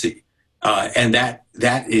frequency. And that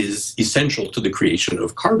is essential to the creation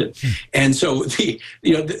of carbon. And so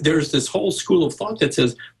there's this whole school of thought that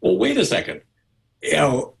says, well, wait a second.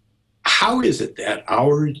 How is it that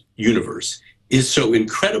our universe is so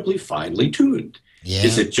incredibly finely tuned? Yeah.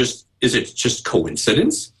 Is it just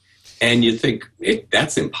coincidence? And you think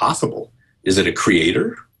that's impossible. Is it a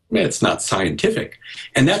creator? It's not scientific.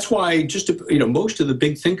 And that's why most of the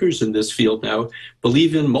big thinkers in this field now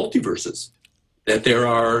believe in multiverses, that there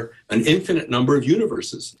are an infinite number of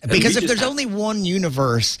universes. Because if there's only one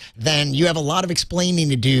universe, then you have a lot of explaining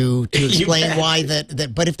to do to explain why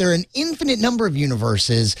that. But if there are an infinite number of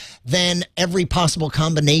universes, then every possible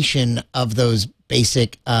combination of those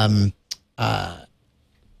basic the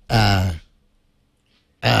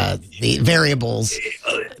variables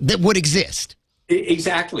that would exist.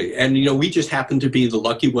 Exactly. And, we just happen to be the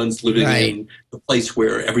lucky ones living in the place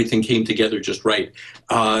where everything came together just right.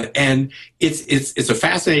 And it's a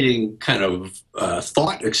fascinating kind of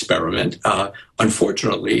thought experiment.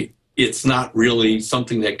 Unfortunately, it's not really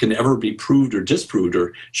something that can ever be proved or disproved,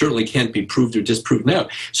 or certainly can't be proved or disproved now.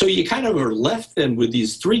 So you kind of are left then with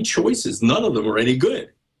these three choices. None of them are any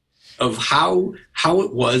good, of how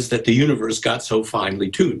it was that the universe got so finely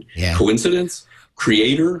tuned. Yeah. Coincidence,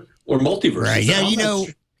 creator, or multiverse. Right. Yeah,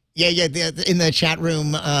 in the chat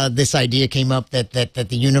room, this idea came up that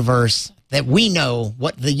the universe, that we know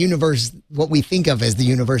what the universe, what we think of as the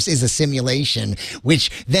universe, is a simulation, which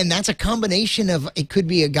then that's a combination of, it could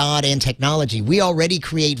be a god and technology. We already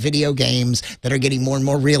create video games that are getting more and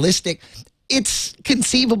more realistic. It's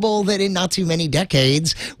conceivable that in not too many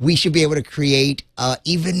decades, we should be able to create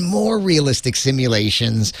even more realistic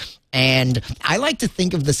simulations. And I like to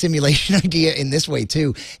think of the simulation idea in this way,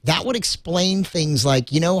 too. That would explain things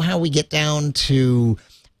like, you know how we get down to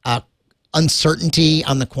uncertainty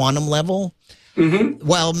on the quantum level? Mm-hmm.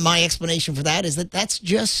 Well, my explanation for that is that that's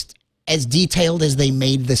just as detailed as they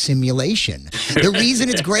made the simulation. The reason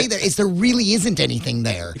it's gray there is there really isn't anything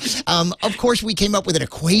there. Of course, we came up with an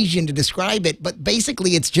equation to describe it, but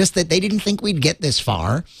basically it's just that they didn't think we'd get this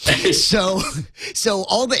far. So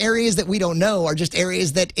all the areas that we don't know are just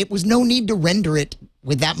areas that it was no need to render it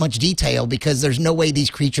with that much detail because there's no way these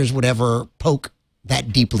creatures would ever poke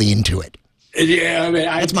that deeply into it. Yeah, I mean,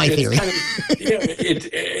 that's my theory. Kind of,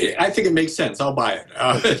 I think it makes sense. I'll buy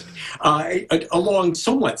it. Along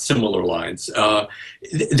somewhat similar lines,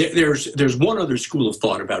 there's one other school of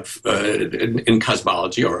thought about in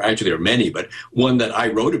cosmology, or actually there are many, but one that I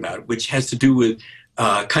wrote about, which has to do with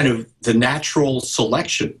kind of the natural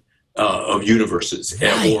selection of universes,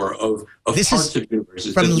 right, or of parts of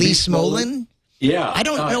universes. From Lee Smolin? Yeah. I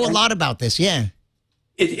don't know a lot about this, yeah.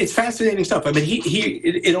 It's fascinating stuff. I mean,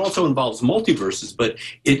 it also involves multiverses, but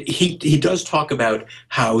he does talk about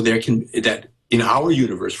how that in our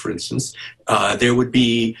universe, for instance, there would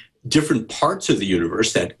be different parts of the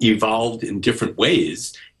universe that evolved in different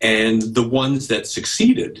ways, and the ones that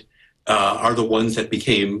succeeded are the ones that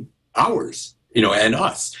became ours, and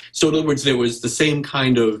us. So in other words, there was the same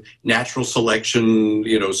kind of natural selection,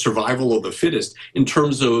 survival of the fittest in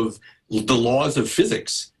terms of the laws of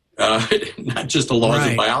physics. Not just the laws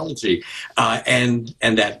of biology, and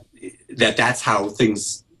that's how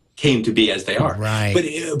things came to be as they are. Right.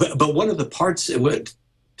 But one of the parts,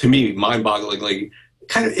 to me, mind-bogglingly,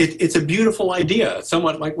 kind of it's a beautiful idea,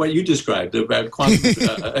 somewhat like what you described about quantum,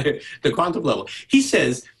 the quantum level. He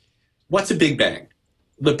says, "What's a Big Bang?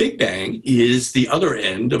 The Big Bang is the other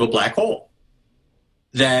end of a black hole.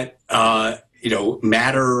 That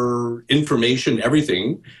matter, information,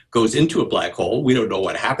 everything goes into a black hole. We don't know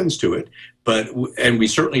what happens to it, and we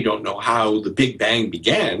certainly don't know how the Big Bang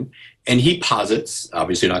began. And he posits,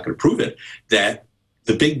 obviously not going to prove it, that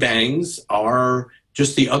the Big Bangs are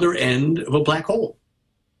just the other end of a black hole.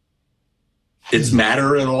 It's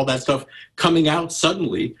matter and all that stuff coming out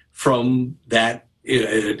suddenly from that.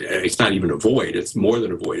 It's not even a void. It's more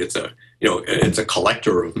than a void. It's a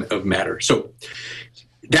collector of matter. So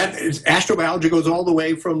that astrobiology goes all the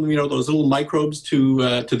way from those little microbes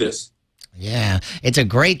to this. Yeah, it's a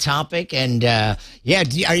great topic, and are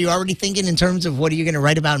you already thinking in terms of what are you going to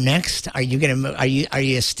write about next? Are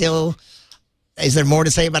you still? Is there more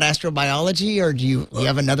to say about astrobiology, or do you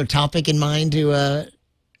have another topic in mind to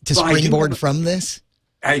springboard from this?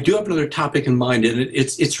 I do have another topic in mind, and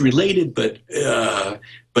it's related, but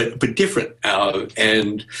different,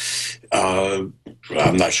 and I'm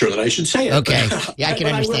not sure that I should say it. Okay, yeah, I can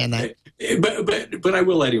understand that. But I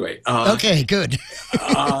will anyway. Okay, good.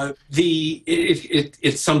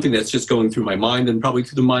 It's something that's just going through my mind, and probably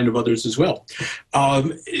through the mind of others as well.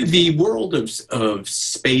 The world of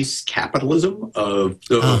space capitalism, of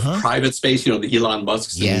private space, the Elon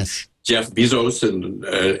Musks. Yes. Jeff Bezos and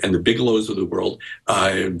the Bigelows of the world,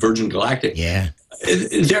 Virgin Galactic. Yeah,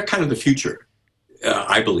 they're kind of the future,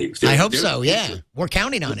 I believe. I hope so. Yeah, we're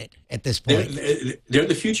counting on it at this point. They're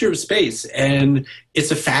the future of space, and it's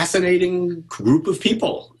a fascinating group of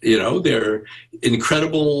people. They're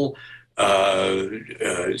incredible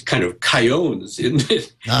kind of coyones in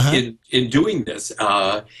doing this.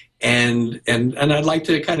 And I'd like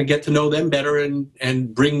to kind of get to know them better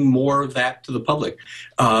and bring more of that to the public.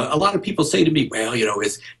 A lot of people say to me, well,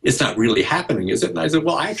 it's not really happening, is it? And I said,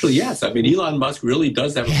 well, actually, yes. I mean, Elon Musk really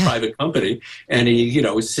does have a private company, and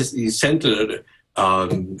he sent a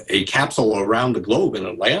capsule around the globe, and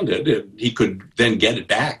it landed, and he could then get it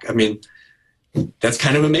back. I mean, that's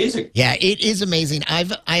kind of amazing. Yeah, it is amazing.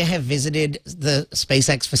 I have visited the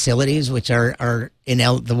SpaceX facilities, which are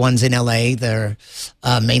the ones in LA, their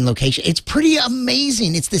main location. It's pretty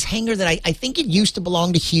amazing. It's this hangar that I think it used to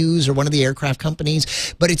belong to Hughes or one of the aircraft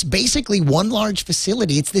companies, but it's basically one large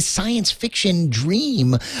facility. It's this science fiction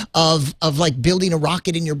dream of like building a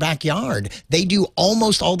rocket in your backyard. They do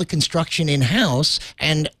almost all the construction in-house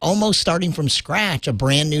and almost starting from scratch, a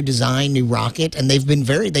brand new design, new rocket, and they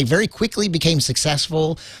very quickly became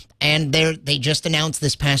successful, and they just announced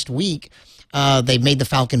this past week they made the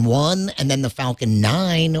Falcon 1 and then the Falcon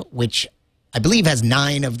 9, which I believe has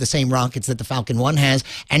 9 of the same rockets that the Falcon 1 has.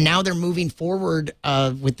 And now they're moving forward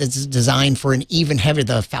with this design for an even heavier,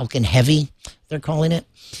 the Falcon Heavy, they're calling it,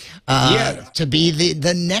 to be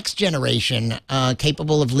the next generation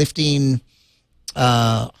capable of lifting,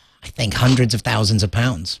 I think, hundreds of thousands of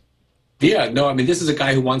pounds. Yeah, no, I mean, this is a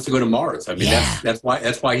guy who wants to go to Mars. I mean, that's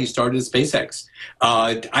why he started SpaceX.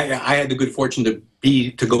 I had the good fortune to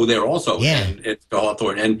go there also. Yeah. And it's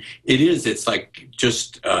Hawthorne, and it's like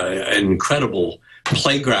just an incredible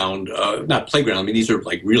playground. Not playground. I mean, these are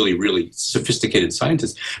like really, really sophisticated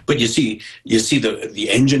scientists. But you see the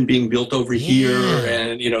engine being built over here,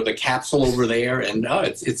 and the capsule over there, and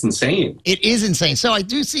it's insane. It is insane. So I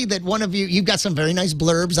do see that one of you've got some very nice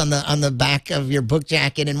blurbs on the back of your book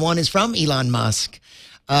jacket, and one is from Elon Musk,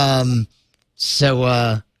 CEO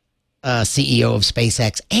of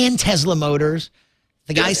SpaceX and Tesla Motors.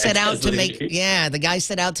 The guy set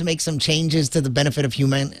out to make some changes to the benefit of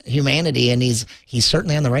humanity, and he's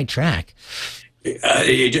certainly on the right track.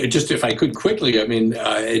 Just if I could quickly, I mean,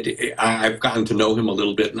 I've gotten to know him a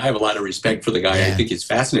little bit, and I have a lot of respect for the guy. I think he's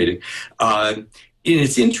fascinating. And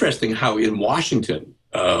it's interesting how in Washington,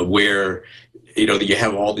 where you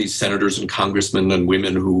have all these senators and congressmen and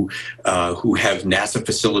women who have NASA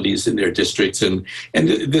facilities in their districts, and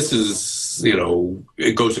this is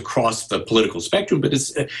it goes across the political spectrum, but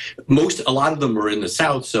a lot of them are in the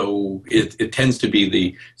South, so it tends to be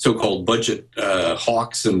the so-called budget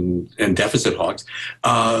hawks and deficit hawks.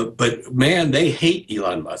 But man, they hate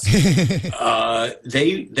Elon Musk.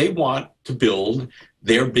 They want to build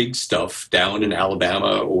their big stuff down in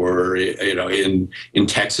Alabama or in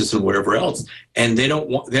Texas and wherever else, and they don't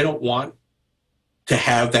want to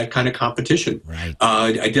have that kind of competition. Right.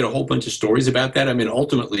 I did a whole bunch of stories about that. I mean,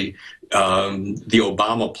 ultimately, the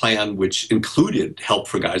Obama plan, which included help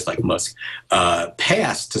for guys like Musk,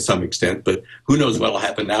 passed to some extent. But who knows what will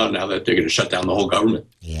happen now that they're going to shut down the whole government.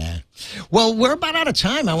 Yeah. Well, we're about out of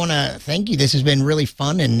time. I want to thank you. This has been really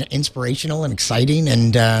fun and inspirational and exciting.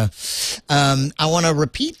 And I want to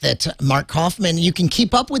repeat that Mark Kaufman, you can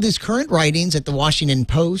keep up with his current writings at the Washington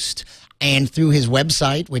Post and through his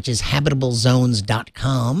website, which is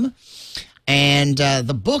habitablezones.com. And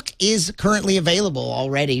the book is currently available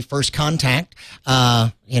already. First Contact,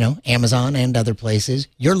 Amazon and other places.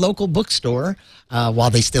 Your local bookstore,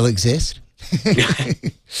 while they still exist.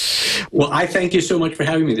 Well, I thank you so much for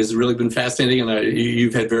having me. This has really been fascinating, and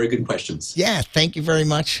you've had very good questions. Yeah, thank you very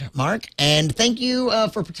much, Mark. And thank you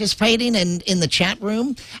for participating in the chat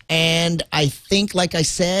room. And I think, like I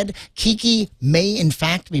said, Kiki may, in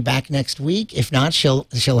fact, be back next week. If not, she'll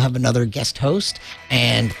have another guest host.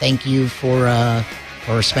 And thank you for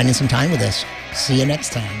spending some time with us. See you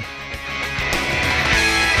next time.